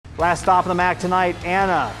Last stop of the MAC tonight,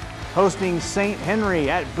 Anna hosting St.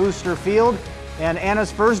 Henry at Booster Field. And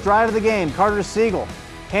Anna's first drive of the game, Carter Siegel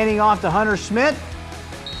handing off to Hunter Schmidt.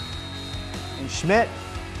 And Schmidt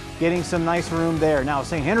getting some nice room there. Now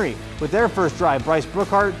St. Henry with their first drive, Bryce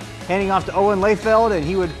Brookhart handing off to Owen Layfeld, and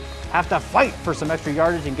he would have to fight for some extra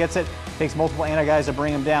yardage and gets it. Takes multiple Anna guys to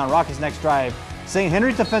bring him down. Rockets next drive. St.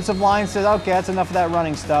 Henry's defensive line says, okay, that's enough of that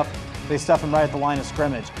running stuff. They stuff him right at the line of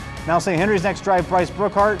scrimmage. Now St. Henry's next drive, Bryce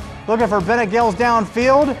Brookhart looking for Bennett Gales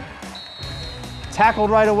downfield.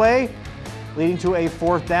 Tackled right away, leading to a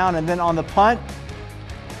 4th down. And then on the punt,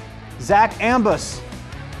 Zach Ambus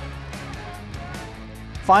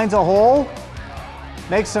finds a hole,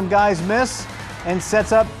 makes some guys miss, and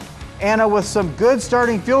sets up Anna with some good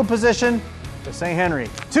starting field position to St. Henry.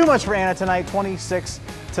 Too much for Anna tonight,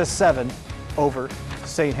 26-7 over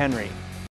St. Henry.